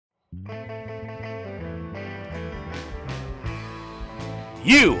You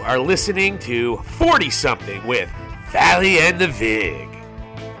are listening to 40-Something with Valli and The Vig.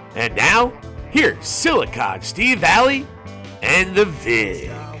 And now, here's Silicon Steve Valli and The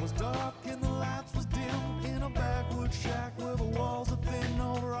Vig.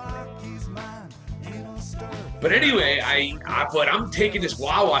 But anyway, I'm taking this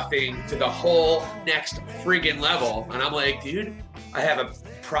Wawa thing to the whole next friggin' level, and I'm like, dude, I have a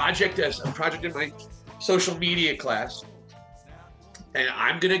project in my social media class, and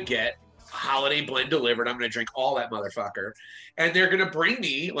I'm gonna get holiday blend delivered. I'm gonna drink all that motherfucker, and they're gonna bring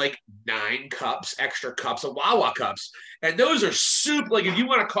me like 9 extra cups of Wawa cups, and those are super. Like if you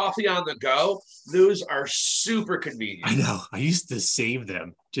want a coffee on the go, those are super convenient. I know. I used to save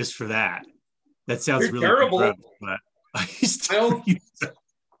them just for that. That sounds They're really terrible. But I used to use them.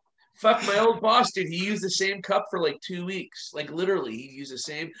 Fuck, my old boss, dude. He used the same cup for like 2 weeks. Like literally, he'd use the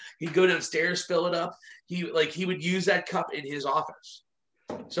same. He'd go downstairs, fill it up. He would use that cup in his office.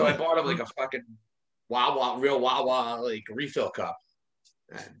 So I bought him like a fucking real Wawa like refill cup.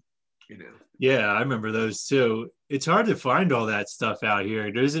 And Yeah, I remember those too. It's hard to find all that stuff out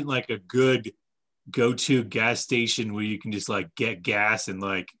here. There isn't like a good go-to gas station where you can just like get gas and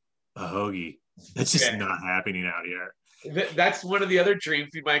like a hoagie. That's just not happening out here. That's one of the other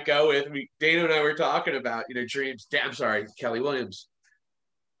dreams we might go with. Dana and I were talking about, dreams. I'm sorry, Kelly Williams.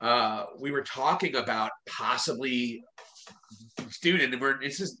 We were talking about possibly, dude, and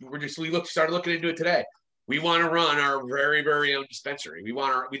we started looking into it today. We want to run our very, very own dispensary. We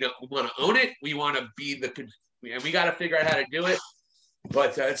want to own it. We want to be and we got to figure out how to do it.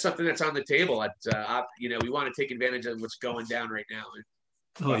 But it's something that's on the table. We want to take advantage of what's going down right now.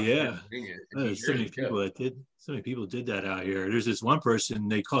 Oh yeah, there's so many people did that out here. There's this one person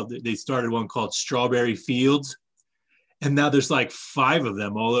they started one called Strawberry Fields, and now there's like 5 of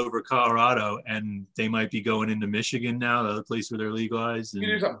them all over Colorado, and they might be going into Michigan now, the other place where they're legalized. And...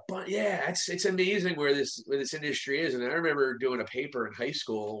 it's amazing where this industry is. And I remember doing a paper in high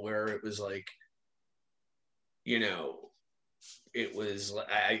school where it was like, it was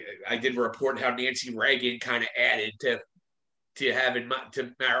I did a report how Nancy Reagan kind of added to having to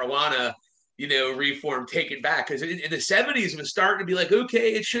marijuana, reform taken back, because in the 70s it was starting to be like,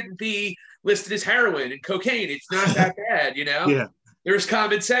 okay, it shouldn't be listed as heroin and cocaine. It's not that bad, Yeah. There's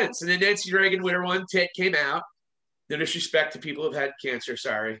common sense. And then Nancy Reagan, winter one, came out. No disrespect to people who've had cancer.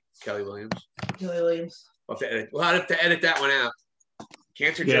 Sorry, Kelly Williams. We'll have to edit that one out.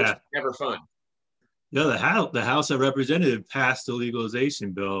 Cancer jokes are never fun. No, the House of Representatives passed the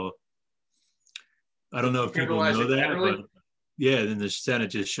legalization bill. I don't know if people know that, but then the Senate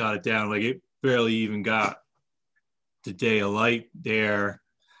just shot it down. Like it barely even got the day of light there.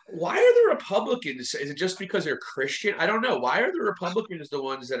 Why are the Republicans? Is it just because they're Christian? I don't know. Why are the Republicans the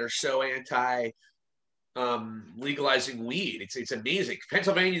ones that are so anti legalizing weed? It's amazing.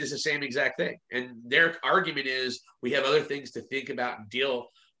 Pennsylvania is the same exact thing, and their argument is we have other things to think about and deal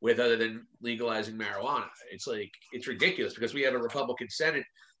with other than legalizing marijuana. It's like it's ridiculous because we have a Republican Senate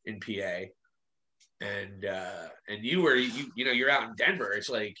in PA. And you're out in Denver. It's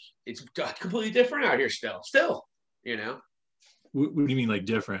like it's completely different out here still. What do you mean, like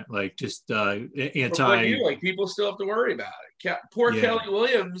different? Like just anti? Like people still have to worry about it. Poor Kelly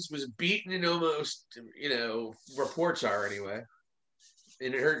Williams was beaten in almost, reports are anyway,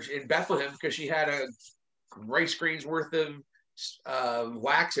 in Bethlehem because she had a rice grains worth of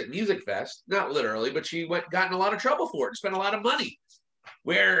wax at Music Fest. Not literally, but she got in a lot of trouble for it. Spent a lot of money.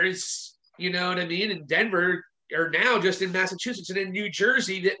 Whereas, you know what I mean? In Denver, or now just in Massachusetts and in New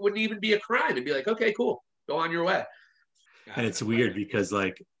Jersey, that wouldn't even be a crime. It'd be like, okay, cool, go on your way. And it's weird because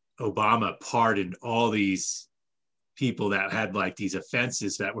like Obama pardoned all these people that had like these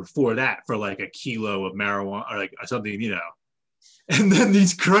offenses that were for like a kilo of marijuana or like something, And then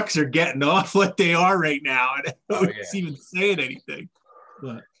these crooks are getting off like they are right now, and nobody's even saying anything.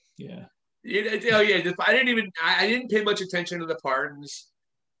 But yeah. I didn't pay much attention to the pardons.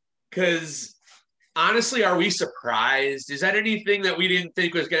 Because honestly, are we surprised? Is that anything that we didn't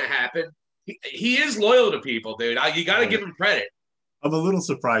think was going to happen? He is loyal to people, dude. You got to give him credit. I'm a little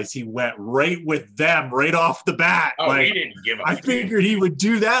surprised he went right with them right off the bat. Oh, he didn't give up. I figured he would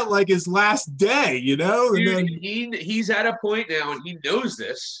do that like his last day, Dude, and then he's at a point now, and he knows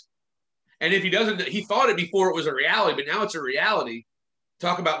this. And if he doesn't, he thought it before it was a reality, but now it's a reality.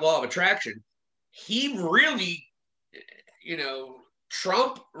 Talk about law of attraction. He really,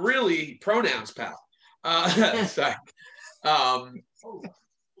 Trump really pronouns, pal. Sorry.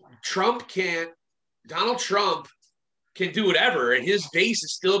 Donald Trump can do whatever, and his base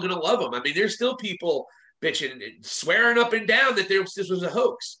is still going to love him. I mean, there's still people bitching and swearing up and down that this was a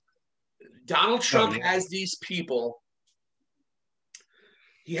hoax. Donald Trump has these people.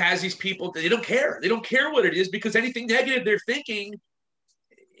 He has these people that they don't care. They don't care what it is, because anything negative they're thinking,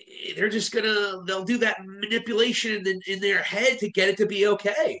 they're just they'll do that manipulation in their head to get it to be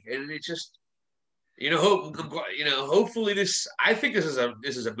okay. And it's just, hopefully I think this is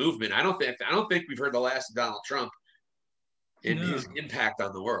a movement. I don't think we've heard the last of Donald Trump and his impact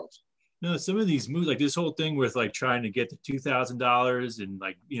on the world. No, some of these moves, like this whole thing with like trying to get the $2,000 and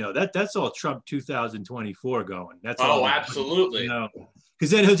like, that's all Trump 2024 going. That's all. Absolutely.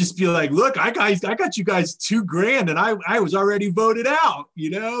 Because then he'll just be like, look, I got you guys $2,000 and I was already voted out,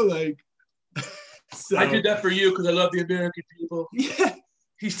 like. So, I did that for you because I love the American people. Yeah.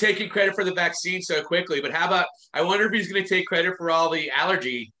 He's taking credit for the vaccine so quickly, but I wonder if he's going to take credit for all the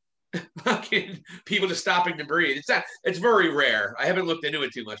allergy fucking people just stopping to breathe. It's very rare. I haven't looked into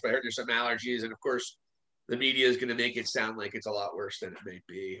it too much, but I heard there's some allergies, and of course the media is going to make it sound like it's a lot worse than it may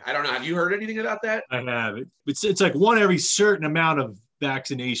be. I don't know. Have you heard anything about that? I have. It's like one every certain amount of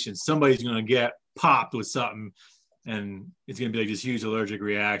vaccinations, somebody's going to get popped with something, and it's going to be like this huge allergic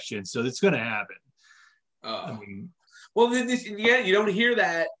reaction. So it's going to happen. Well, then you don't hear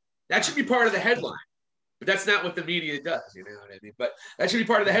that. That should be part of the headline, but that's not what the media does. You know what I mean? But that should be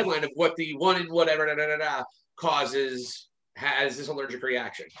part of the headline of what the one and whatever has this allergic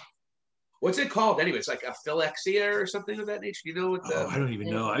reaction. What's it called anyway? It's like aphylexia or something of that nature. You know what? I don't even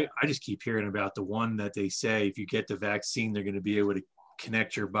know. I just keep hearing about the one that they say if you get the vaccine, they're going to be able to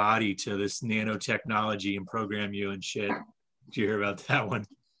connect your body to this nanotechnology and program you and shit. Did you hear about that one?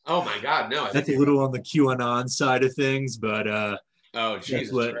 Oh my God, no! That's a little on the QAnon side of things, but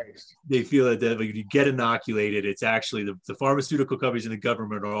Jesus Christ! They feel that when you get inoculated, it's actually the pharmaceutical companies and the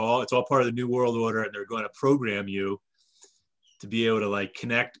government it's all part of the New World Order, and they're going to program you to be able to like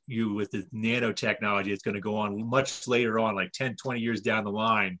connect you with the nanotechnology. It's going to go on much later on, like 10, 20 years down the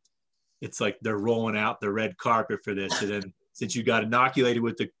line. It's like they're rolling out the red carpet for this, and then since you got inoculated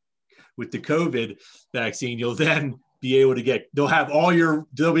with the COVID vaccine, you'll then be able to they'll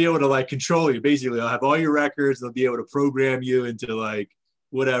be able to like control you. Basically, they'll have all your records. They'll be able to program you into like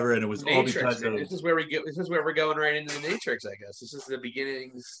whatever. And it was all because of this is where we're going right into the Matrix, I guess. This is the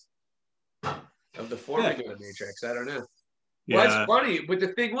beginnings of the forming of the Matrix. I don't know. Yeah. Well, it's funny, but the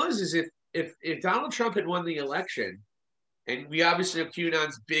thing is if Donald Trump had won the election, and we obviously have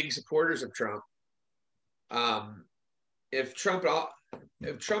QAnon's big supporters of Trump, if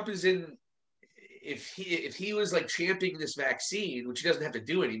he was like championing this vaccine, which he doesn't have to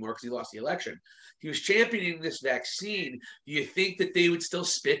do anymore because he lost the election, he was championing this vaccine. Do you think that they would still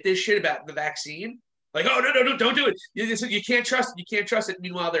spit this shit about the vaccine? Like, oh no, don't do it. You can't trust it. You can't trust it.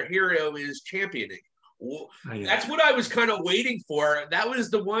 Meanwhile, their hero is championing. That's what I was kind of waiting for. That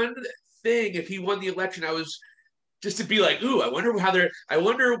was the one thing. If he won the election, I was just to be like, ooh, I wonder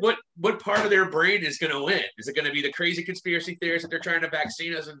what part of their brain is going to win. Is it going to be the crazy conspiracy theories that they're trying to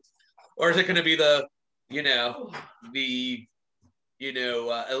vaccine us, or is it going to be the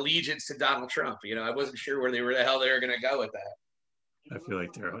allegiance to Donald Trump? I wasn't sure where the hell they were going to go with that. I feel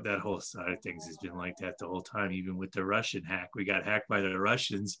like that whole side of things has been like that the whole time, even with the Russian hack. We got hacked by the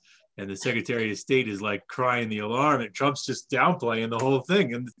Russians, and the Secretary of State is like crying the alarm, and Trump's just downplaying the whole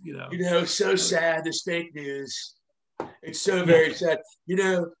thing. And so sad, this fake news. It's so very sad.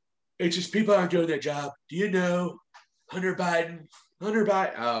 It's just people aren't doing their job. Do you know Hunter Biden?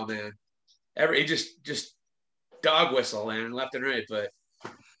 Oh man, he just dog whistle and left and right, but.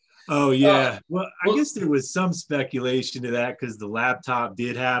 Oh yeah. Well, I guess there was some speculation to that because the laptop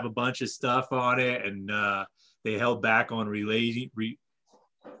did have a bunch of stuff on it, and they held back on releasing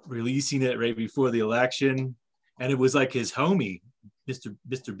it right before the election, and it was like his homie,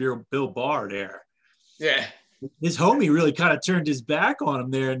 Mr. Bill Barr there. Yeah. His homie really kind of turned his back on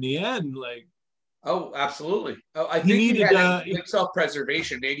him there in the end, like. Oh, absolutely. Oh, I think he had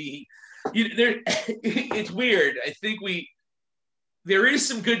self-preservation. Maybe it's weird. I think there is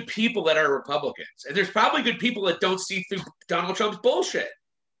some good people that are Republicans, and there's probably good people that don't see through Donald Trump's bullshit.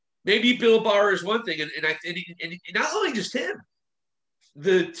 Maybe Bill Barr is one thing, and not only just him,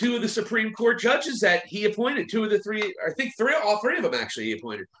 the two of the Supreme Court judges that he appointed, two of the three, I think all three of them actually he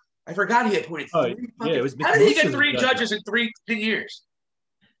appointed. I forgot he appointed three. It was how did he get three judges in 10 years?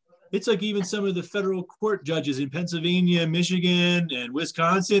 It's like even some of the federal court judges in Pennsylvania, Michigan, and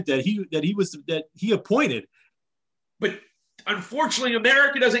Wisconsin that he appointed. But unfortunately,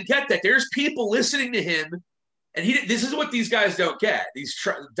 America doesn't get that. There's people listening to him, and this is what these guys don't get. It's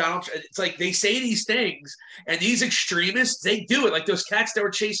like they say these things, and these extremists, they do it. Like those cats that were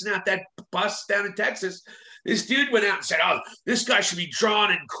chasing out that bus down in Texas. This dude went out and said, "Oh, this guy should be drawn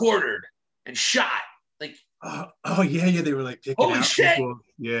and quartered and shot." Like, Oh yeah, they were like picking Holy out shit! people.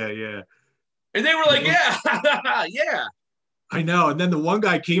 Yeah. And they were like, yeah, yeah. I know. And then the one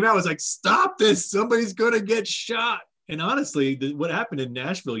guy came out, was like, "Stop this! Somebody's gonna get shot." And honestly, what happened in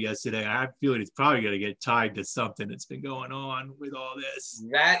Nashville yesterday, I have a feeling it's probably gonna get tied to something that's been going on with all this.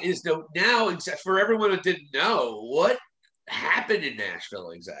 That is now, except for everyone who didn't know, what happened in Nashville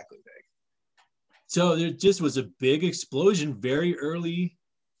exactly, Vic? So there just was a big explosion very early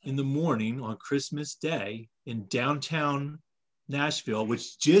in the morning on Christmas Day in downtown Nashville,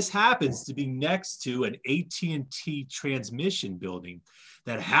 which just happens to be next to an AT&T transmission building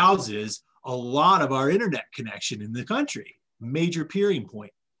that houses a lot of our internet connection in the country, major peering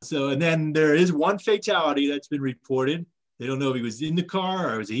point. So, and then there is one fatality that's been reported. They don't know if he was in the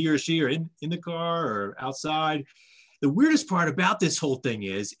car or was he or she or in the car or outside. The weirdest part about this whole thing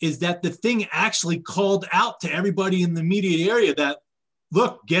is that the thing actually called out to everybody in the immediate area that,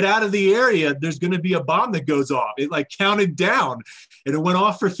 look, get out of the area. There's going to be a bomb that goes off. It like counted down and it went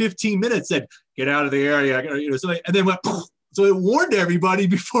off for 15 minutes, said, get out of the area. And then went, poof. So it warned everybody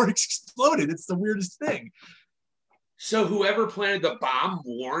before it exploded. It's the weirdest thing. So whoever planted the bomb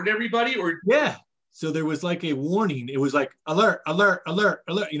warned everybody, or? Yeah. So there was like a warning. It was like, alert, alert, alert,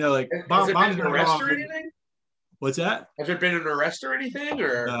 alert, like bomb. Has there been an arrest or anything? What's that? Has there been an arrest or anything?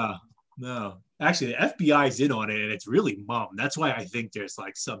 Or no. Actually, the FBI's in on it, and it's really mum. That's why I think there's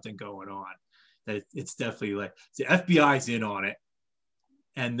like something going on. That it's definitely like the FBI's in on it,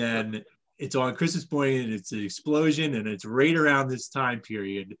 and then it's on Christmas morning, and it's an explosion, and it's right around this time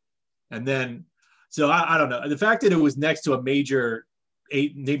period, and then so I don't know. The fact that it was next to a major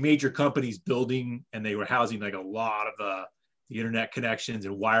company's building, and they were housing like a lot of the internet connections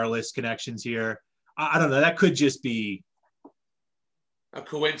and wireless connections here. I don't know. That could just be a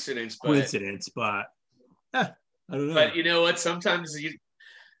coincidence, but I don't know. But you know what? Sometimes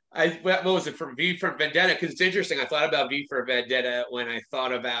what was it from V for Vendetta? Because it's interesting. I thought about V for Vendetta when I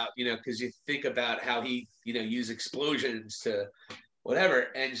thought about, because you think about how he, used explosions to whatever.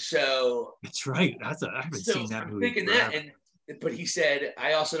 And so that's right. I haven't seen that movie. I'm thinking that, but he said,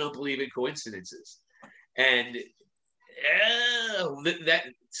 I also don't believe in coincidences. And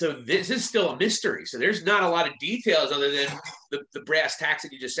so this is still a mystery. So there's not a lot of details other than the brass tacks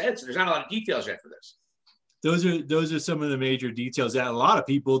that you just said. So there's not a lot of details yet for this. Those are some of the major details that a lot of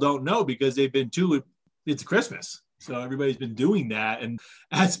people don't know because they've been it's Christmas. So everybody's been doing that. And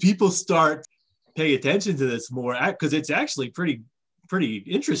as people start pay attention to this more, because it's actually pretty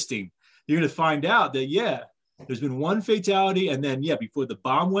interesting, you're going to find out that, there's been one fatality, and then before the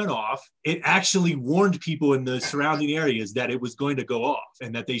bomb went off, it actually warned people in the surrounding areas that it was going to go off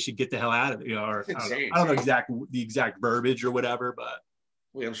and that they should get the hell out of it. Or I don't know the exact verbiage or whatever, but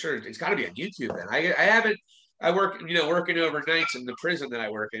I'm sure it's got to be on YouTube. Then I work working overnights in the prison that I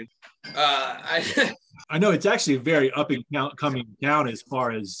work in. I know it's actually a very up and coming town as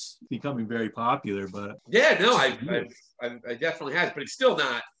far as becoming very popular, but I definitely has, but it's still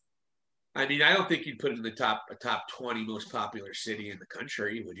not. I mean, I don't think you'd put it in the top 20 most popular city in the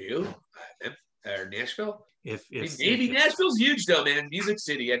country, would you? Or Nashville? Maybe Nashville's huge though, man. Music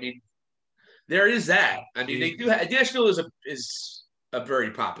city. I mean, there is that. I mean, they do. Nashville is a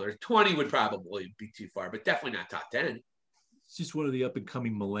very popular. 20 would probably be too far, but definitely not top 10. It's just one of the up and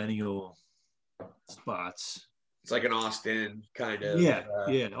coming millennial spots. It's like an Austin kind of.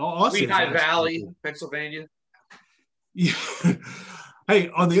 Austin. Lehigh Valley, Pennsylvania. Yeah. Hey,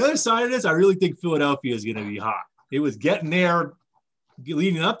 on the other side of this, I really think Philadelphia is going to be hot. It was getting there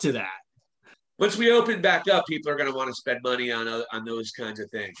leading up to that. Once we open back up, people are going to want to spend money on those kinds of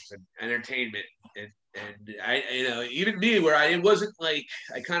things and entertainment. And I, even me, where it wasn't like,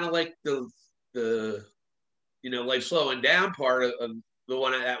 I kind of like the like slowing down part of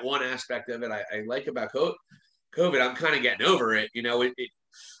that one aspect of it. I like about COVID. I'm kind of getting over it. I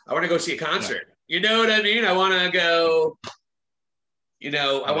want to go see a concert. You know what I mean? I want to go.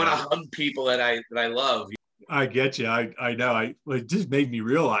 I want to hug people that I love. I get you. I know. It just made me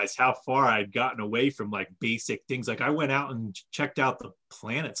realize how far I'd gotten away from like basic things. Like I went out and checked out the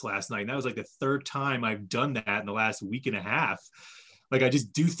planets last night. And that was like the third time I've done that in the last week and a half. Like I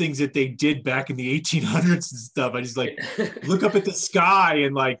just do things that they did back in the 1800s and stuff. I just like look up at the sky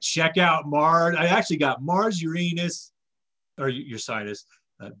and like check out Mars. I actually got Mars, Uranus, or your sinus,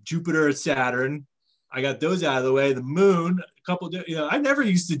 Jupiter, Saturn. I got those out of the way. The moon, a couple of, I never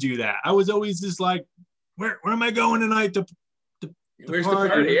used to do that. I was always just like, where am I going tonight? Where's the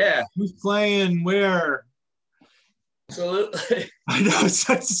party? Yeah. Who's playing? Where? Absolutely. I know. It's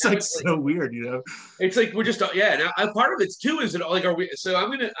like so weird, It's like we're just, Now, part of it too is that like,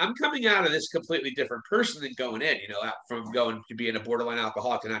 I'm coming out of this completely different person than going in, out from going to being a borderline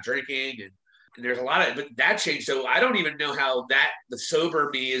alcoholic to not drinking. And And there's a lot of, but that changed. So I don't even know how the sober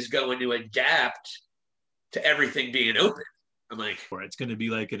me is going to adapt to everything being open. I'm like, it's going to be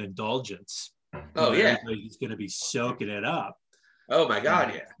like an indulgence. Oh, yeah. Everybody's going to be soaking it up. Oh my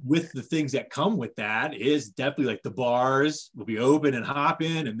God, yeah. With the things that come with that is definitely like the bars will be open and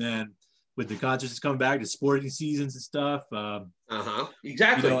hopping, and then with the concerts coming back, the sporting seasons and stuff.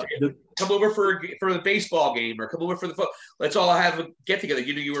 Exactly. Come over for the baseball game or come over for the football. Let's all have a get together.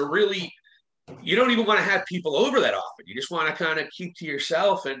 You don't even want to have people over that often. You just want to kind of keep to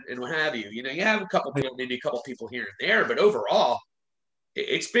yourself and what have you. You have a couple people, maybe a couple people here and there, but overall,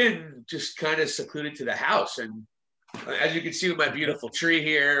 it's been just kind of secluded to the house. And as you can see with my beautiful tree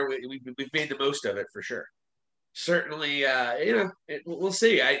here, we've made the most of it for sure. Certainly, we'll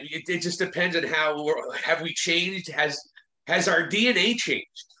see. It just depends on have we changed? Has our DNA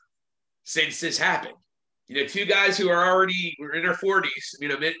changed since this happened? Two guys who are we're in our 40s.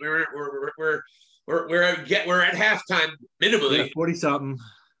 We're at halftime minimally. 40-something.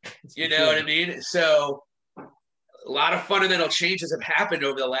 You know what I mean? So a lot of fundamental changes have happened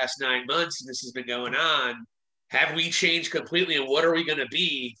over the last 9 months, and this has been going on. Have we changed completely, and what are we going to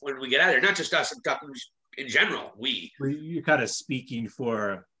be when we get out of there? Not just us, I'm talking in general. You're kind of speaking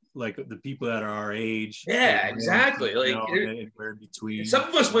for like the people that are our age. Yeah, exactly. And we're in between. Some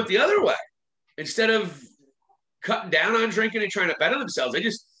of us went the other way. Instead of cutting down on drinking and trying to better themselves,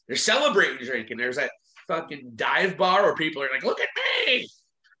 they're celebrating drinking. There's that fucking dive bar where people are like, "Look at me."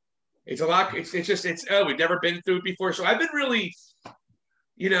 It's a lot. We've never been through it before. So I've been really, I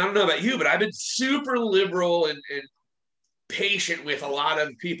don't know about you, but I've been super liberal and patient with a lot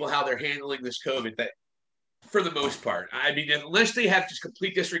of people, how they're handling this COVID, that for the most part. I mean, unless they have just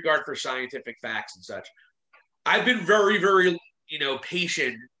complete disregard for scientific facts and such. I've been very, very,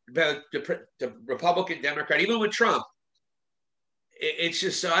 patient about the Republican, Democrat, even with Trump. It's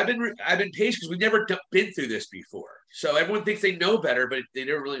just, so I've been patient because we've never been through this before. So everyone thinks they know better, but they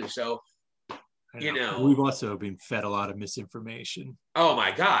don't really. So, we've also been fed a lot of misinformation. Oh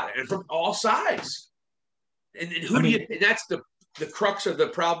my God. And from all sides. And that's the crux of the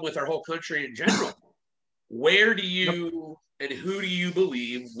problem with our whole country in general. Where do you and who do you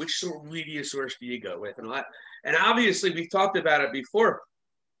believe? Which media source do you go with? And all that. And obviously, we've talked about it before.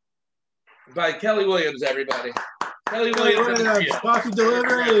 By Kelly Williams, everybody. Kelly Williams, Coffee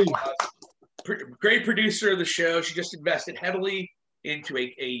Delivery. Great producer of the show. She just invested heavily into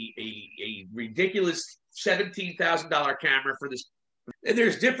a ridiculous $17,000 camera for this. And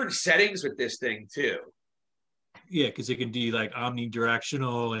there's different settings with this thing too. Yeah, because it can be like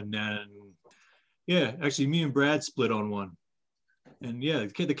omnidirectional, and then actually me and Brad split on one. And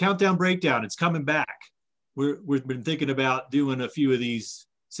the countdown breakdown, it's coming back. We've been thinking about doing a few of these,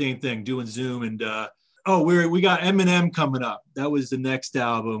 same thing, doing Zoom, and we got Eminem coming up. That was the next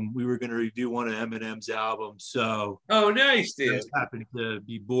album. We were going to redo one of Eminem's albums. So nice, dude. I just happened to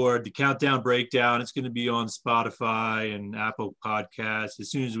be bored. The countdown breakdown, it's going to be on Spotify and Apple Podcasts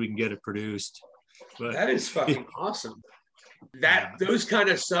as soon as we can get it produced. But that is fucking awesome. Those kind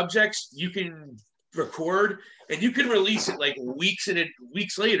of subjects you can record and you can release it like weeks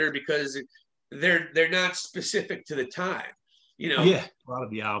later because they're not specific to the time. A lot of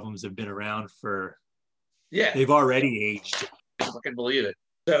the albums have been around for. Yeah, they've already aged. I fucking believe it.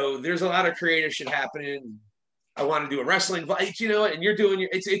 So there's a lot of creative shit happening. I want to do a wrestling fight, and you're doing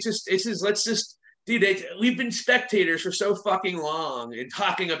we've been spectators for so fucking long and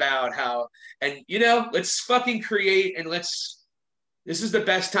talking about how, and let's fucking create and this is the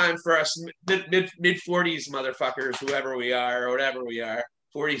best time for us mid 40s motherfuckers, whoever we are or whatever we are,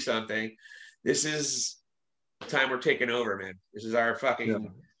 40 something. This is the time we're taking over, man. This is our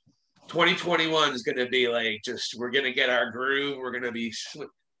fucking 2021 is going to be like, we're going to get our groove. We're going to be,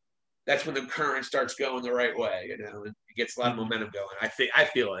 that's when the current starts going the right way, and it gets a lot of momentum going. I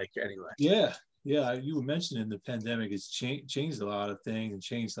feel like anyway. Yeah. Yeah. You were mentioning the pandemic has changed a lot of things and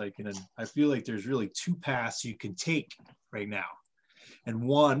changed I feel like there's really two paths you can take right now. And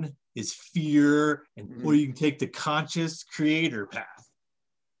one is fear, or you can take the conscious creator path.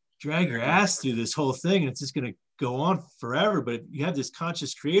 Drag your ass through this whole thing, and it's just going to go on forever. But if you have this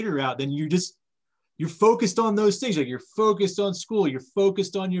conscious creator out, then you're focused on those things. Like you're focused on school, you're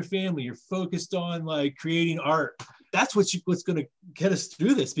focused on your family, you're focused on like creating art. That's what's going to get us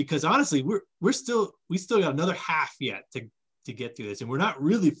through this, because honestly, we still got another half yet to get through this, and we're not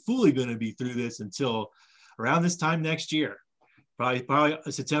really fully going to be through this until around this time next year. Probably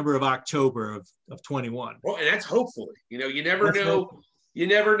September of October of 21. Well, and that's hopefully, you never know. You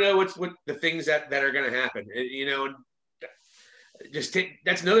never know what the things that are going to happen.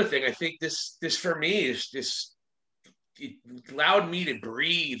 That's another thing. I think this for me is just, it allowed me to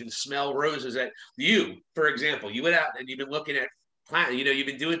breathe and smell roses. That you, for example, you went out and you've been looking at plant. You've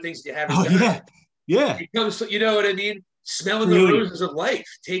been doing things you haven't done. Yeah. It comes, you know what I mean? Smelling the roses of life,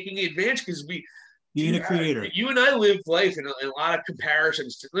 taking advantage, because being a creator. You and I lived life in a lot of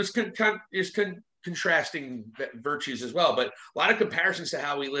comparisons. There's contrasting virtues as well, but a lot of comparisons to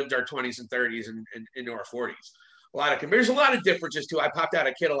how we lived our 20s and 30s and into our 40s. There's a lot of differences too. I popped out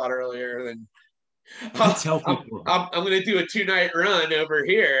a kid a lot earlier than. I'm going to do a 2-night run over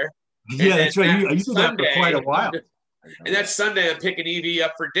here. Yeah, that's right. You did that for quite a while. And that Sunday, I'm picking Evie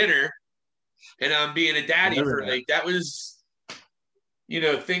up for dinner, and I'm being a daddy for that was,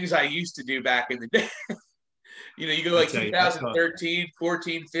 things I used to do back in the day. You go like 2013,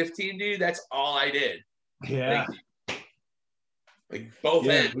 14, 15, dude. That's all I did. Yeah. Like both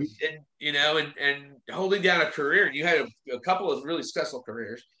ends, and holding down a career. And you had a couple of really successful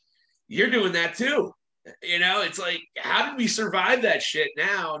careers. You're doing that too. It's like, how did we survive that shit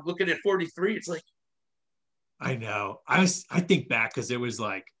now? And looking at 43, it's like, I know. I think back because there was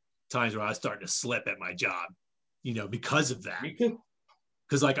like times where I was starting to slip at my job, because of that.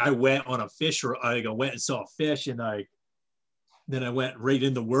 Because like I went on a fish, or I went and saw a fish, and then I went right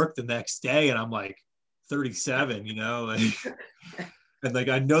into work the next day, and I'm like 37, and like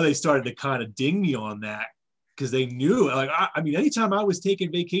I know they started to kind of ding me on that. Because they knew, like, I mean, anytime I was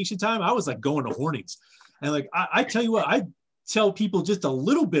taking vacation time, I was like going to Hornings. And like, I tell you what, I tell people just a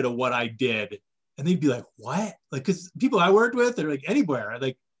little bit of what I did, and they'd be like, what? Like, because people I worked with, or like anywhere,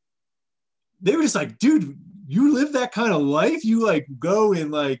 like, they were just like, dude, you live that kind of life? You like go to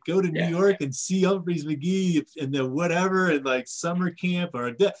New York and see Humphreys McGee and then whatever, and like summer camp,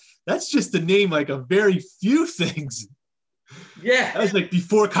 or that's just to name like a very few things. Yeah. That was like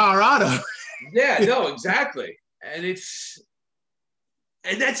before Colorado. Yeah, no, exactly. And it's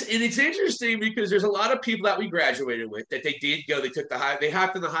interesting because there's a lot of people that we graduated with that they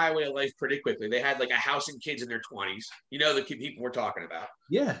hopped on the highway of life pretty quickly. They had like a house and kids in their 20s. The people we're talking about.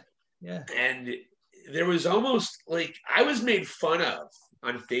 Yeah. Yeah. And there was almost like I was made fun of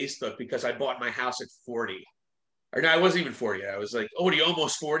on Facebook because I bought my house at 40. Or no, I wasn't even 40 yet. I was like, oh, are you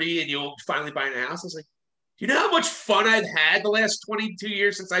almost 40 and you'll finally buying a house? I was like, you know how much fun I've had the last 22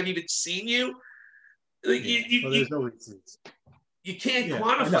 years since I've even seen you? Like there's no reasons. You can't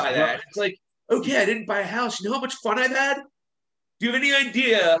quantify that. It's like, okay, I didn't buy a house. You know how much fun I've had? Do you have any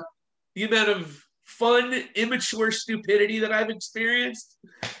idea the amount of fun, immature stupidity that I've experienced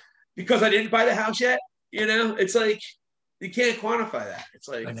because I didn't buy the house yet? It's like, you can't quantify that. It's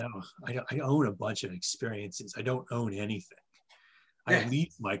like, I know. I own a bunch of experiences. I don't own anything. I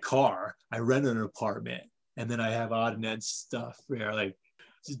lease my car. I rent an apartment. And then I have odd and end stuff where like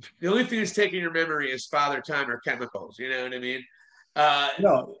the only thing that's taking your memory is father time or chemicals. You know what I mean? But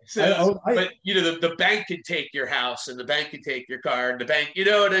the bank can take your house, and the bank can take your car, and the bank, you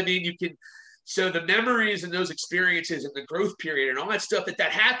know what I mean? You can. So the memories and those experiences and the growth period and all that stuff that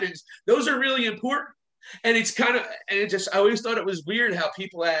happens, those are really important. And it's kind of, I always thought it was weird how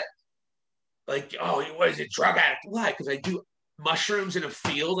people like, oh, what is it, drug addict? Why? Because I do mushrooms in a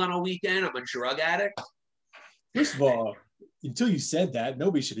field on a weekend. I'm a drug addict. First of all, until you said that,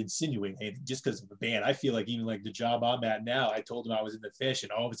 nobody should insinuate anything just because of the band. I feel like even like the job I'm at now, I told him I was in the fish,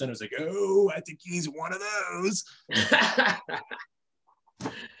 and all of a sudden it was like, oh, I think he's one of those.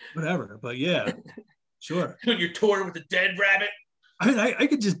 Whatever, but yeah, sure. When you're touring with a dead rabbit. I mean, I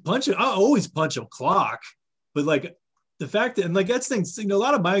could just punch it. I'll always punch a clock, but like the fact that, and like that's things, a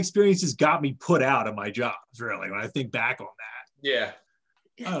lot of my experiences got me put out of my jobs. Really, when I think back on that. Yeah.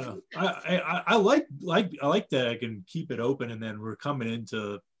 I don't know. I like that I can keep it open, and then we're coming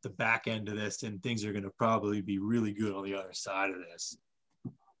into the back end of this, and things are going to probably be really good on the other side of this.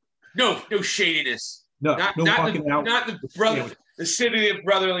 No shadiness. No, not the city of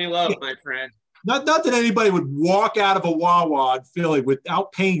brotherly love, my friend. Not that anybody would walk out of a Wawa in Philly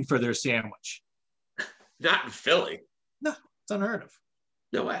without paying for their sandwich. Not in Philly. No, it's unheard of.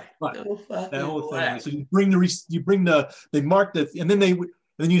 No way. But no that whole thing. way. So they mark the, and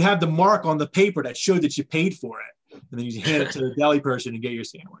then you'd have the mark on the paper that showed that you paid for it, and then you hand it to the deli person and get your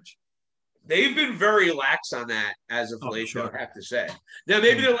sandwich. They've been very lax on that as of late, sure. I have to say. Now,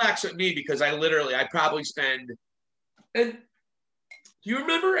 maybe they're lax with me because I probably spend. And do you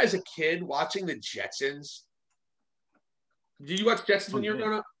remember as a kid watching the Jetsons? Did you watch Jetsons when you were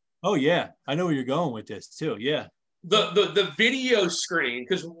growing up? Oh yeah, I know where you're going with this too. Yeah. The video screen,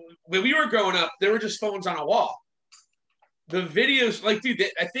 because when we were growing up, there were just phones on a wall. The videos, like, dude,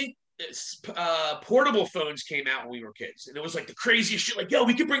 I think portable phones came out when we were kids, and it was like the craziest shit. Like, yo,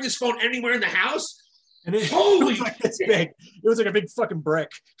 we could bring this phone anywhere in the house. And Holy it was like this big. It was like a big fucking brick.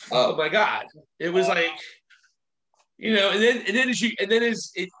 Oh my god! It was like, they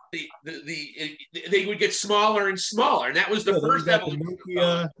would get smaller and smaller, and that was the first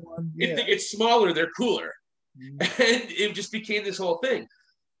evolution. If they get smaller, they're cooler, and it just became this whole thing.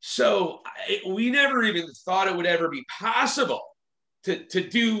 So we never even thought it would ever be possible to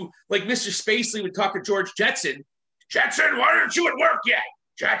do like Mr. Spacely would talk to George Jetson. Jetson, why aren't you at work yet?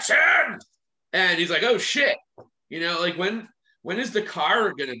 Jetson, and he's like, oh shit, like when is the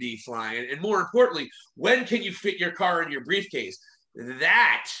car going to be flying? And more importantly, when can you fit your car in your briefcase?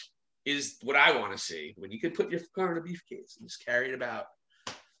 That is what I want to see. When you can put your car in a briefcase and just carry it about.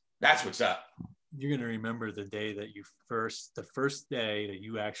 That's what's up. You're going to remember the day that the first day that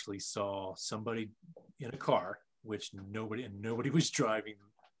you actually saw somebody in a car, which nobody was driving.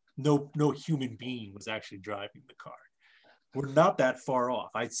 No human being was actually driving the car. We're not that far off.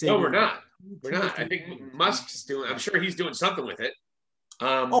 I'd say. No, we're not. We're not. I think Musk's doing. I'm sure he's doing something with it.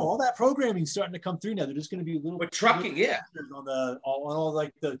 All that programming's starting to come through now. They're just going to be little. With trucking, on all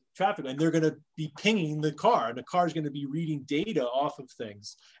like the traffic, and they're going to be pinging the car, and the car's going to be reading data off of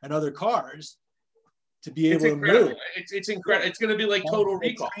things and other cars to be able to move. It's incredible. It's going to be like Total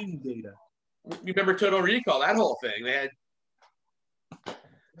Recall. Training data. You remember Total Recall? That whole thing. They had.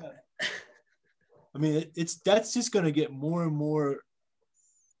 I mean, that's just going to get more and more.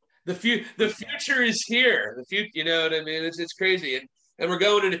 The future is here. The future, you know what I mean? It's crazy, and we're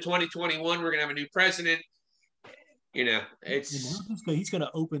going into 2021. We're going to have a new president. He's going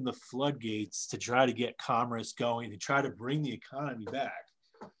to open the floodgates to try to get commerce going, to try to bring the economy back.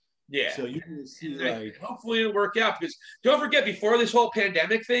 Yeah. So you're going to see hopefully it'll work out, because don't forget, before this whole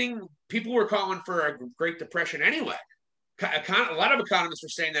pandemic thing, people were calling for a Great Depression anyway. A lot of economists were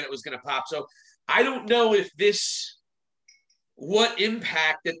saying that it was going to pop. So I don't know if what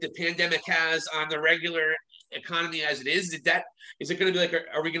impact that the pandemic has on the regular economy as it is. Is it going to be like,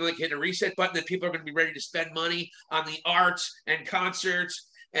 are we going to like hit a reset button that people are going to be ready to spend money on the arts and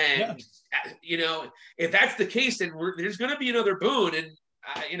concerts? And, if that's the case, then there's going to be another boon. And,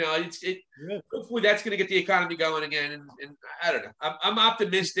 hopefully that's going to get the economy going again. And I don't know. I'm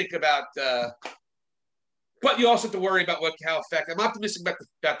optimistic about, but you also have to worry about how effective. I'm optimistic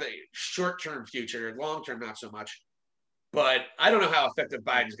about the short-term future. Long-term, not so much. But I don't know how effective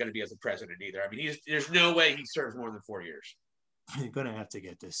Biden's going to be as a president either. I mean, there's no way he serves more than 4 years. You're going to have to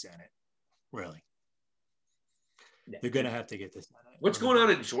get the Senate, really. They're going to have to get this. What's going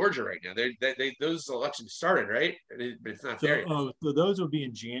on in Georgia right now? Those elections started, right? But it's not there yet. So those will be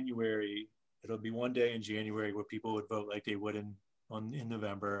in January. It'll be one day in January where people would vote like they would in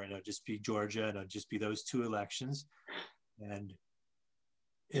November, and it'll just be Georgia, and it'll just be those two elections. And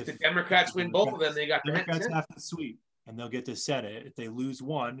if the Democrats win both of them, they got the Democrats have to sweep, and they'll get the Senate. If they lose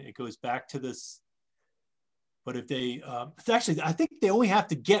one, it goes back to this. But if they actually, I think they only have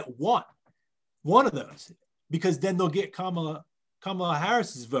to get one of those, because then they'll get Kamala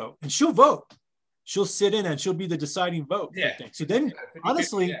Harris's vote, and she'll vote. She'll sit in and she'll be the deciding vote. Yeah. So then,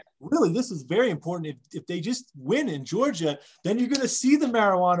 honestly, really, this is very important. If they just win in Georgia, then you're going to see the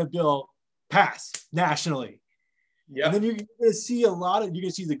marijuana bill pass nationally. Yeah. And then you're going to see you're going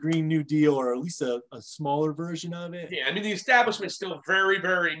to see the Green New Deal, or at least a smaller version of it. Yeah. I mean, the establishment's still very,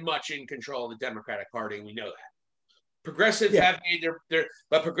 very much in control of the Democratic Party, and we know that. Progressives have made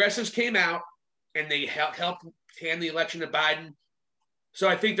but progressives came out and they helped hand the election to Biden. So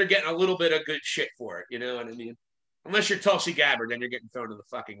I think they're getting a little bit of good shit for it. You know what I mean? Unless you're Tulsi Gabbard, then you're getting thrown to the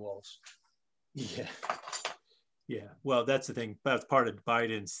fucking wolves. Yeah. Yeah. Well, that's the thing. That's part of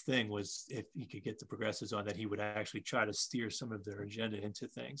Biden's thing, was if he could get the progressives on, that he would actually try to steer some of their agenda into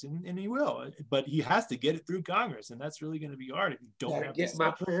things. And he will. But he has to get it through Congress. And that's really going to be hard if you don't have get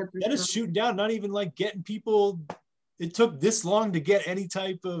my plan. That is shooting down, not even like getting people. It took this long to get any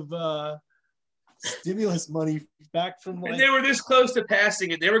type of stimulus money back from. And they were this close to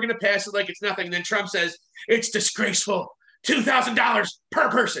passing it. They were going to pass it like it's nothing. And then Trump says, it's disgraceful. $2,000 per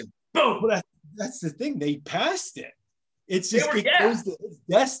person. Boom. Well, that's the thing. They passed it. It's just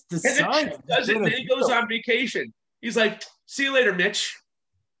that's the sign. Then he goes on vacation. He's like, see you later, Mitch.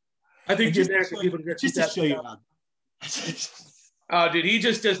 I think you're there for people to get just to show you. Oh, dude, he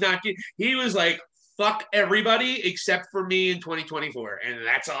just does not get. He was like, fuck everybody except for me in 2024. And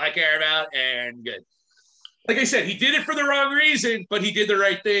that's all I care about. And good. Like I said, he did it for the wrong reason, but he did the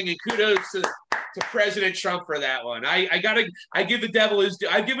right thing. And kudos to President Trump for that one. I give the devil his due.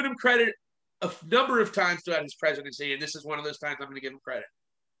 I've given him credit a number of times throughout his presidency, and this is one of those times I'm going to give him credit.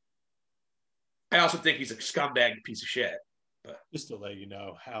 I also think he's a scumbag piece of shit. But just to let you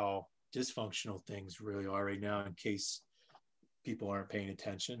know how dysfunctional things really are right now, in case people aren't paying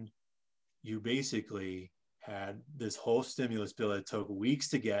attention, you basically had this whole stimulus bill that took weeks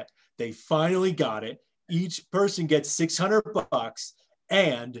to get. They finally got it, each person gets $600,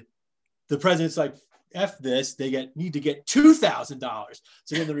 and the president's like, F this, need to get $2,000.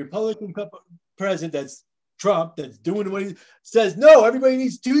 So then the Republican president, that's Trump, that's doing what he says, no, everybody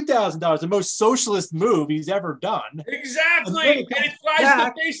needs $2,000, the most socialist move he's ever done. Exactly. And it flies in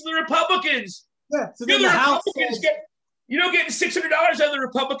the face of the Republicans. Yeah. So then the Republicans getting $600 out of the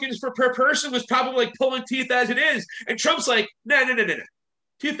Republicans per person was probably like pulling teeth as it is. And Trump's like, no.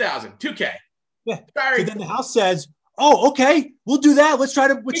 2,000, 2K. Yeah. Sorry. So then the House says, oh, okay, we'll do that. We'll try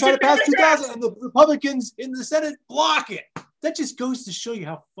to pass 2,000, and the Republicans in the Senate block it. That just goes to show you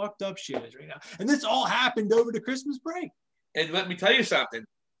how fucked up shit is right now. And this all happened over the Christmas break. And let me tell you something.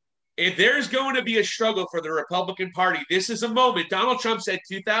 If there's going to be a struggle for the Republican Party, this is a moment. Donald Trump said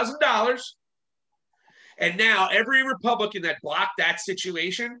 $2,000. And now every Republican that blocked that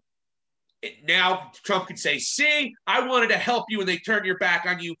situation, now Trump could say, see, I wanted to help you and they turned your back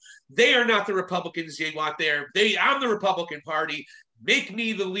on you. They are not the Republicans they want there. I'm the Republican Party. Make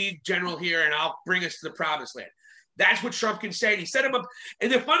me the lead general here and I'll bring us to the promised land. That's what Trump can say. And he set him up.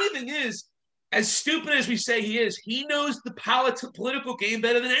 And the funny thing is, as stupid as we say he is, he knows the political game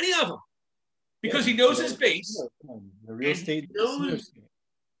better than any of them because he knows his base. The real estate.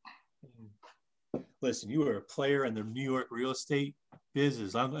 Listen, you were a player in the New York real estate biz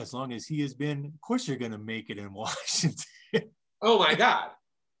as long as he has been. Of course, you're going to make it in Washington. Oh my God!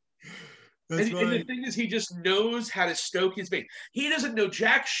 And right. the thing is, he just knows how to stoke his base. He doesn't know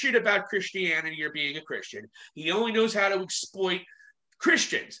jack shit about Christianity or being a Christian. He only knows how to exploit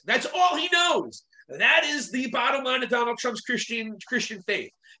Christians. That's all he knows. That is the bottom line of Donald Trump's Christian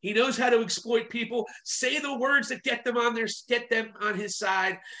faith. He knows how to exploit people, say the words that get them on his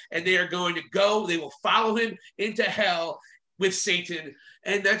side, and they are going to go. They will follow him into hell with Satan,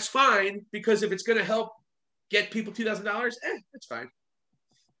 and that's fine because if it's going to help get people $2,000, that's fine.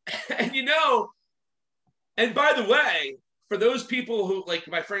 And and by the way, for those people who like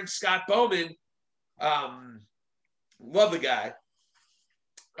my friend Scott Bowman, love the guy,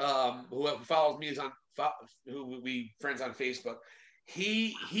 who follows me who we friends on Facebook.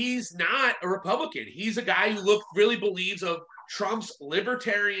 He's not a Republican. He's a guy who really believes of Trump's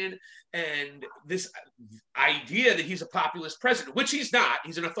libertarian and this idea that he's a populist president, which he's not.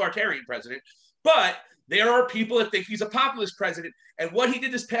 He's an authoritarian president, but there are people that think he's a populist president. And what he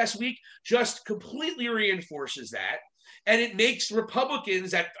did this past week just completely reinforces that. And it makes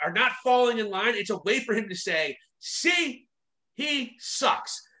Republicans that are not falling in line, it's a way for him to say, see, he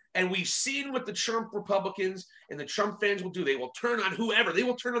sucks. And we've seen what the Trump Republicans and the Trump fans will do. They will turn on whoever. They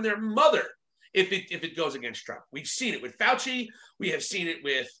will turn on their mother if it goes against Trump. We've seen it with Fauci. We have seen it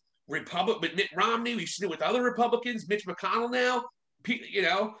with Mitt Romney. We've seen it with other Republicans, Mitch McConnell now.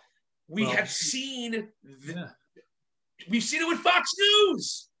 We've seen it with Fox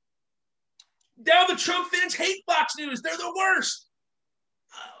News. Now the Trump fans hate Fox News. They're the worst.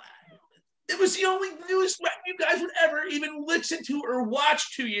 It was the only news you guys would ever even listen to or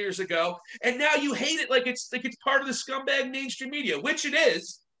watch 2 years ago, and now you hate it like it's part of the scumbag mainstream media, which it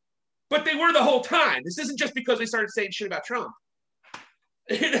is. But they were the whole time. This isn't just because they started saying shit about Trump.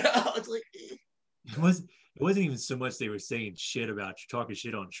 It's like it wasn't even so much they were saying shit about talking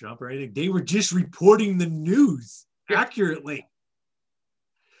shit on Trump or anything. They were just reporting the news accurately.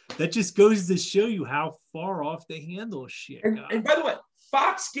 That just goes to show you how far off they handle shit. And by the way,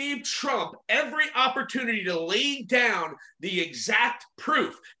 Fox gave Trump every opportunity to lay down the exact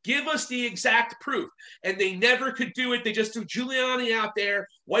proof. Give us the exact proof. And they never could do it. They just threw Giuliani out there,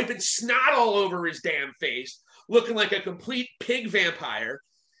 wiping snot all over his damn face, looking like a complete pig vampire.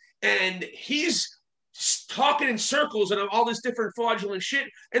 And he's talking in circles and all this different fraudulent shit.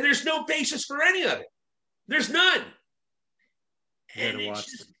 And there's no basis for any of it. There's none. And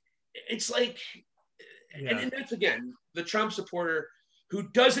it's like, and that's, again, the Trump supporter who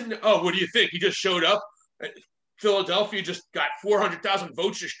doesn't, what do you think? He just showed up. Philadelphia just got 400,000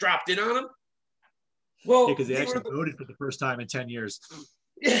 votes just dropped in on him. Well, because they actually voted for the first time in 10 years.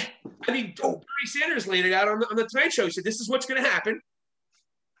 Yeah. I mean, Bernie Sanders laid it out on the Tonight Show. He said, this is what's going to happen.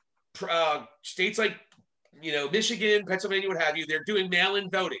 States like, Michigan, Pennsylvania, what have you, they're doing mail-in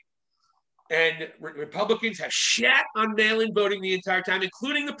voting. And Republicans have shat on mail-in voting the entire time,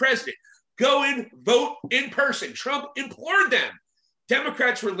 including the president. Go in, vote in person. Trump implored them.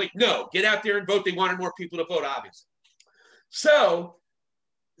 Democrats were like, no, get out there and vote. They wanted more people to vote, obviously. So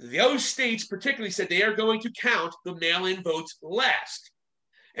those states particularly said they are going to count the mail-in votes last.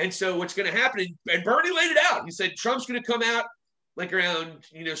 And so what's going to happen, and Bernie laid it out. He said Trump's going to come out like around,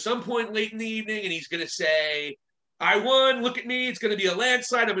 some point late in the evening, and he's going to say, I won, look at me, it's going to be a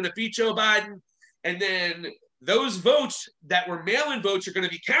landslide, I'm going to beat Joe Biden. And then those votes that were mail-in votes are going to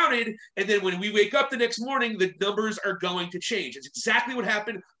be counted. And then when we wake up the next morning, the numbers are going to change. It's exactly what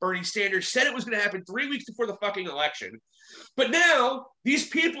happened. Bernie Sanders said it was going to happen 3 weeks before the fucking election. But now these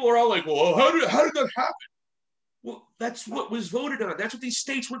people are all like, well, how did that happen? Well, that's what was voted on. That's what these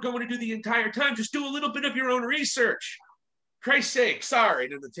states were going to do the entire time. Just do a little bit of your own research. Christ's sake. Sorry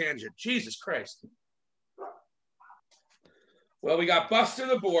to the tangent. Jesus Christ. Well, we got Buster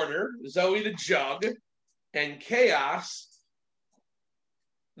the Border, Zoe the Jug, and Chaos,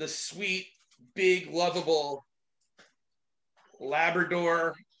 the sweet, big, lovable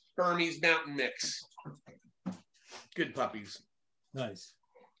Labrador Burmese mountain mix. Good puppies. Nice.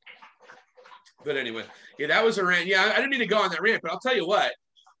 But anyway, yeah, that was a rant. Yeah, I didn't mean to go on that rant, but I'll tell you what,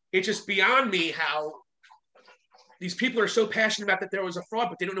 it's just beyond me how these people are so passionate about that there was a fraud,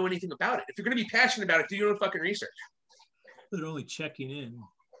 but they don't know anything about it. If you're going to be passionate about it, do your own fucking research. They're only checking in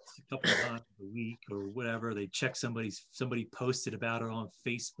a couple of times a week or whatever. They check somebody posted about it on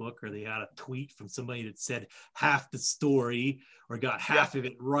Facebook, or they got a tweet from somebody that said half the story or got half of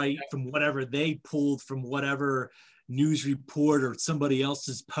it right from whatever they pulled from whatever news report or somebody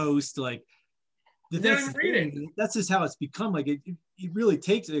else's post. Like, that's just how it's become. Like it really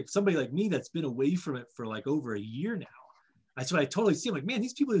takes somebody like me that's been away from it for like over a year now. That's what I totally see. I'm like, man,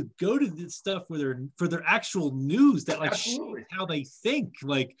 these people who go to this stuff for their actual news that like how they think.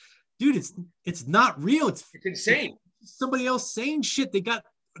 Like, dude, it's not real. It's insane. It's somebody else saying shit.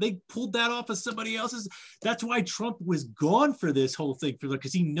 They pulled that off of somebody else's. That's why Trump was gone for this whole thing,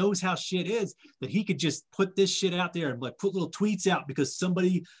 because he knows how shit is, that he could just put this shit out there and like put little tweets out because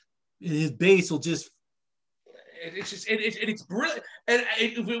somebody in his base will just. It's brilliant. And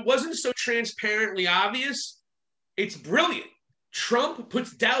if it wasn't so transparently obvious, it's brilliant. Trump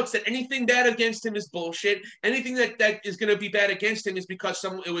puts doubts that anything bad against him is bullshit. Anything that is going to be bad against him is because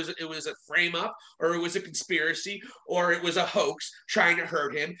it was a frame up, or it was a conspiracy, or it was a hoax trying to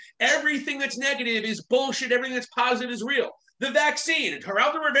hurt him. Everything that's negative is bullshit. Everything that's positive is real. The vaccine,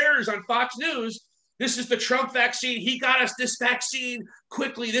 Geraldo Rivera is on Fox News. This is the Trump vaccine. He got us this vaccine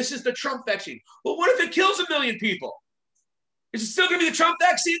quickly. This is the Trump vaccine. Well, what if it kills 1 million people? Is it still going to be the Trump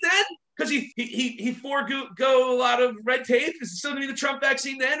vaccine then? Because he forego a lot of red tape. Is it still going to be the Trump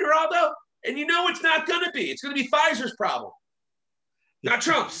vaccine then, Geraldo? And you know it's not going to be. It's going to be Pfizer's problem, not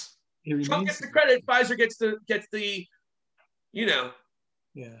Trump's. Trump gets the credit. Pfizer gets the, you know,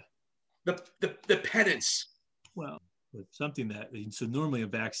 the penance. Well, something so normally a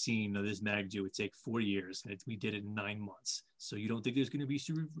vaccine of this magnitude would take 4 years, and we did it in 9 months. So you don't think there's going to be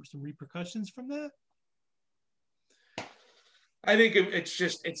some repercussions from that? I think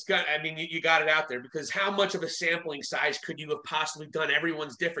you got it out there, because how much of a sampling size could you have possibly done?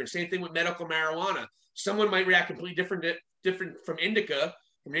 Everyone's different. Same thing with medical marijuana. Someone might react completely different from an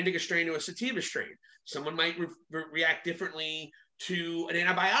indica strain to a sativa strain. Someone might react differently to an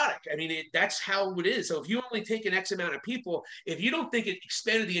antibiotic. I mean, that's how it is. So if you only take an X amount of people, if you don't think it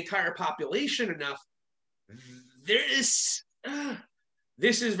expanded the entire population enough,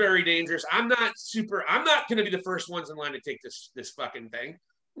 this is very dangerous. I'm not going to be the first ones in line to take this fucking thing.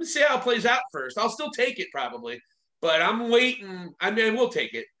 Let's see how it plays out first. I'll still take it probably, but I'm waiting. I mean, I will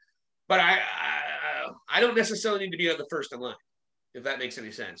take it, but I don't necessarily need to be the first in line, if that makes any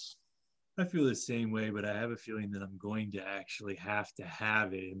sense. I feel the same way, but I have a feeling that I'm going to actually have to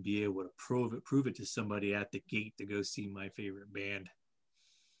have it and be able to prove it to somebody at the gate to go see my favorite band.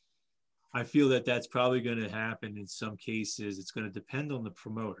 I feel that that's probably going to happen in some cases. It's going to depend on the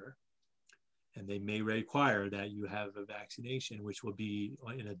promoter, and they may require that you have a vaccination, which will be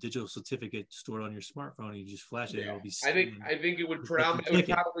in a digital certificate stored on your smartphone. And you just flash it. Yeah. It'll be. I think it would probably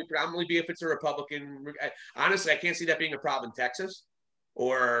predominantly be if it's a Republican. Honestly, I can't see that being a problem in Texas,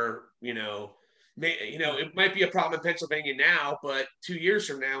 or it might be a problem in Pennsylvania now, but 2 years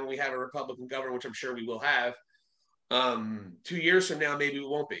from now, when we have a Republican governor, which I'm sure we will have. 2 years from now, maybe it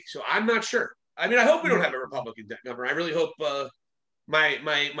won't be. So I'm not sure. I mean, I hope we don't have a Republican governor. I really hope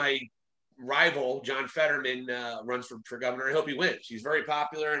my rival, John Fetterman, runs for governor. I hope he wins. He's very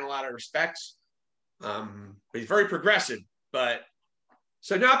popular in a lot of respects. But he's very progressive. But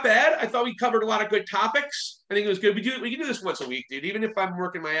so not bad. I thought we covered a lot of good topics. I think it was good. We can do this once a week, dude. Even if I'm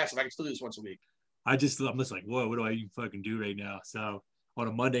working my ass off, I can still do this once a week. I'm just like, whoa, what do I even fucking do right now? So on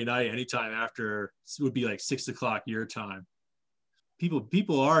a Monday night, anytime after, it would be like 6 o'clock your time.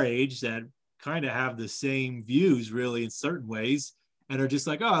 People our age that kind of have the same views really in certain ways, and are just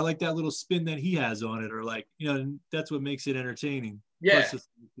like, oh, I like that little spin that he has on it, or like, that's what makes it entertaining. Yeah. Plus,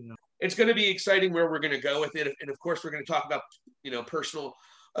 it's going to be exciting where we're going to go with it. And of course, we're going to talk about, personal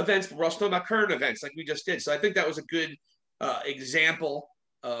events, but we're also talking about current events like we just did. So I think that was a good example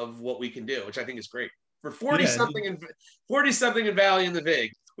of what we can do, which I think is great. for 40 something and 40 something in Valli and The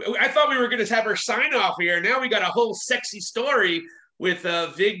Vig. I thought we were going to have her sign off here. Now we got a whole sexy story with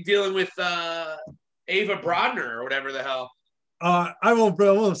Vig dealing with Ava Brodner or whatever the hell. I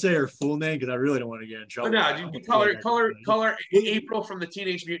won't say her full name because I really don't want to get in trouble. Oh, no, you call her April from the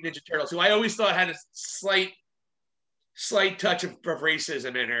Teenage Mutant Ninja Turtles, who I always thought had a slight touch of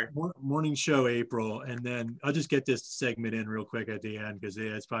racism in her. Morning show April, and then I'll just get this segment in real quick at the end because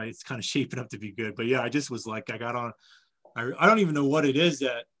it's kind of shaping up to be good. But yeah, I just was like, I got on. I don't even know what it is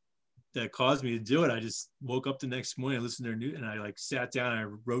that caused me to do it. I just woke up the next morning, I listened to her news, and I like sat down and I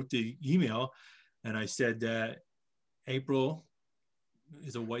wrote the email, and I said that April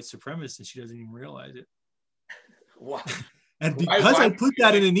is a white supremacist and she doesn't even realize it. Wow. And because I put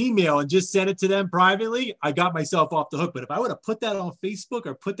that in an email and just sent it to them privately, I got myself off the hook. But if I would have put that on Facebook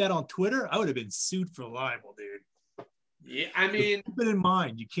or put that on Twitter, I would have been sued for libel, dude. Yeah, I mean, keep it in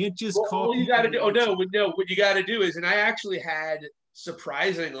mind. You can't just call. All you got to do. Oh no, what you got to do is, and I actually had,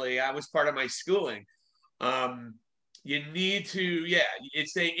 surprisingly, I was part of my schooling. You need to, you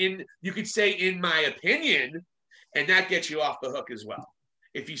could say in my opinion, and that gets you off the hook as well.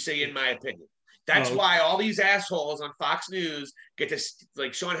 If you say in my opinion. That's why all these assholes on Fox News get to,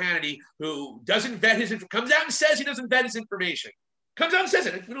 like Sean Hannity, who doesn't vet his comes out and says he doesn't vet his information. Comes out and says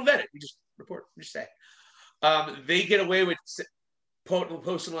it. We don't vet it. We just report. We just say. They get away with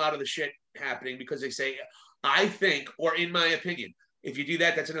posting a lot of the shit happening because they say, I think, or in my opinion. If you do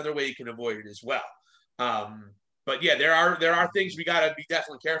that, that's another way you can avoid it as well. But yeah, there are things we got to be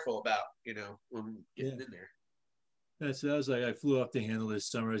definitely careful about, when getting in there. Yeah, so that was like I flew off the handle this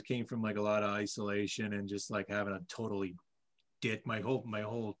summer. It came from like a lot of isolation and just like having a totally my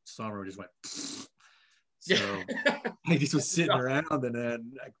whole summer just went. So I just was sitting around, and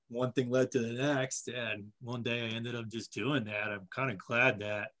then like one thing led to the next, and one day I ended up just doing that. I'm kind of glad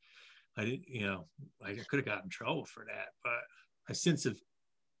that I didn't, I could have gotten in trouble for that, but I since have.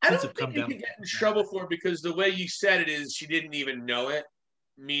 I don't think you can get in trouble for it because the way you said it is she didn't even know it.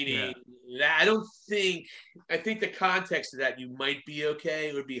 Meaning that I think the context of that you might be okay.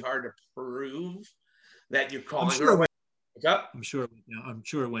 It would be hard to prove that you're calling her. What's up? I'm sure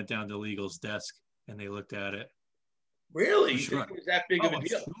it went down to legal's desk and they looked at it. Really? You think it was that big of a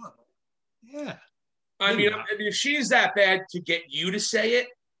deal? Sure. Yeah. I mean, if she's that bad to get you to say it,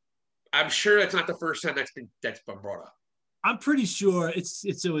 I'm sure that's not the first time that's been brought up. I'm pretty sure it's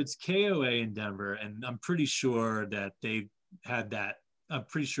KOA in Denver, and I'm pretty sure that they had that. I'm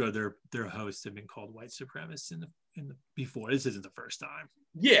pretty sure their hosts have been called white supremacists in the before. This isn't the first time.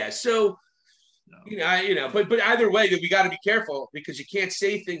 Yeah, so but either way, we got to be careful because you can't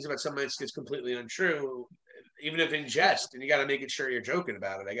say things about something that's just completely untrue, even if in jest, and you got to make sure you're joking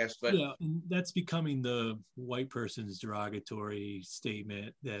about it, I guess. But yeah, and that's becoming the white person's derogatory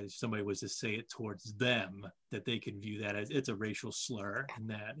statement that if somebody was to say it towards them, that they can view that as it's a racial slur, and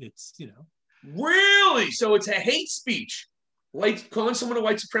that it's really, so it's a hate speech. Like calling someone a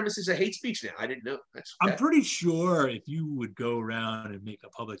white supremacist is a hate speech now. I didn't know. I'm pretty sure if you would go around and make a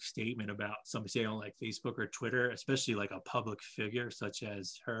public statement about somebody, say on like Facebook or Twitter, especially like a public figure such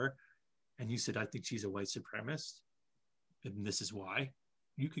as her, and you said, I think she's a white supremacist, and this is why,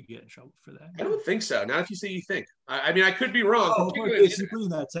 you could get in trouble for that. I don't think so. Not if you say you think. I mean, I could be wrong. You're putting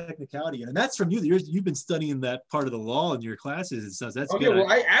that technicality in, and that's from you. You've been studying that part of the law in your classes and stuff. That's okay. Good.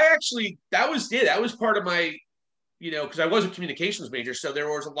 Well, I actually that was part of my. Because I was a communications major, so there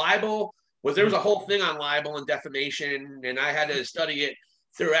was a libel. There was a whole thing on libel and defamation, and I had to study it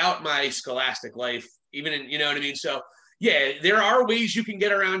throughout my scholastic life, even in, you know what I mean? So, yeah, there are ways you can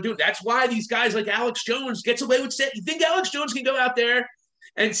get around doing it. That's why these guys like Alex Jones gets away with saying, you think Alex Jones can go out there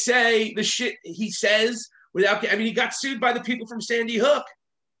and say the shit he says without, he got sued by the people from Sandy Hook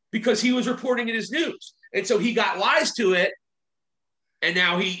because he was reporting it as news. And so he got lies to it. And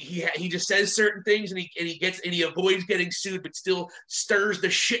now he just says certain things and he avoids getting sued, but still stirs the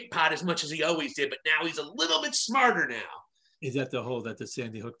shit pot as much as he always did. But now he's a little bit smarter now. Is that that the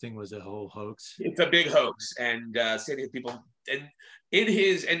Sandy Hook thing was a whole hoax? It's a big hoax, and Sandy Hook people and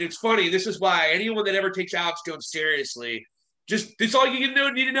it's funny. This is why anyone that ever takes Alex Jones seriously, that's all you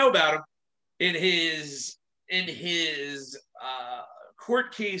need to know about him. In his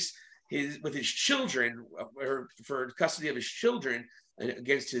court case, with his children, or for custody of his children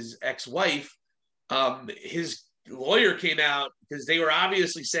against his ex-wife, his lawyer came out because they were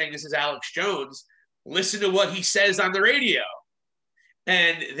obviously saying this is Alex Jones. Listen to what he says on the radio.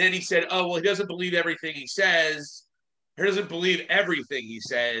 And then he said, oh, well, he doesn't believe everything he says. He doesn't believe everything he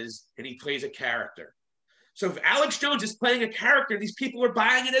says, and he plays a character. So if Alex Jones is playing a character, these people are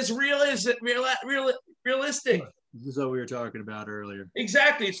buying it as realistic. This is what we were talking about earlier.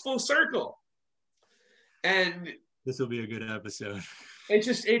 Exactly. It's full circle. And this will be a good episode. It's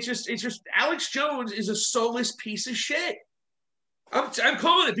just Alex Jones is a soulless piece of shit. I'm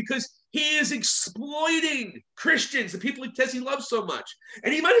calling it because he is exploiting Christians, the people he says he loves so much.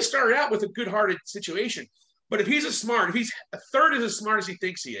 And he might have started out with a good-hearted situation, but if he's a third as smart as he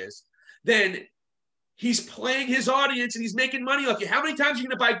thinks he is, then he's playing his audience and he's making money off you. How many times are you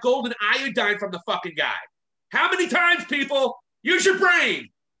going to buy gold and iodine from the fucking guy? How many times, people? Use your brain.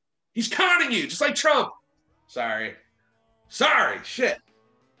 He's conning you, just like Trump. Sorry, shit.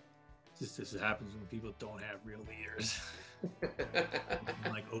 This happens when people don't have real leaders.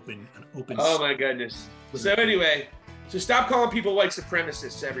 Like open. Oh my goodness. So anyway, stop calling people white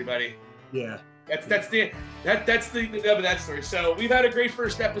supremacists, everybody. Yeah. That's the end of that story. So we've had a great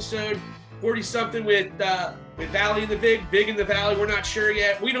first episode, 40-something with Valli and The Vig, Vig in the Valley. We're not sure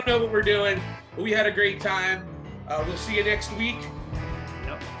yet. We don't know what we're doing, but we had a great time. We'll see you next week.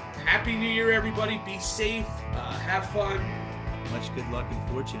 Yep. Happy New Year, everybody. Be safe. Have fun. Much good luck and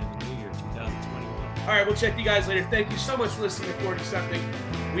fortune in the new year, 2021. All right, we'll check you guys later. Thank you so much for listening to 40-something.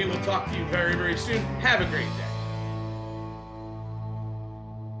 We will talk to you very, very soon. Have a great day.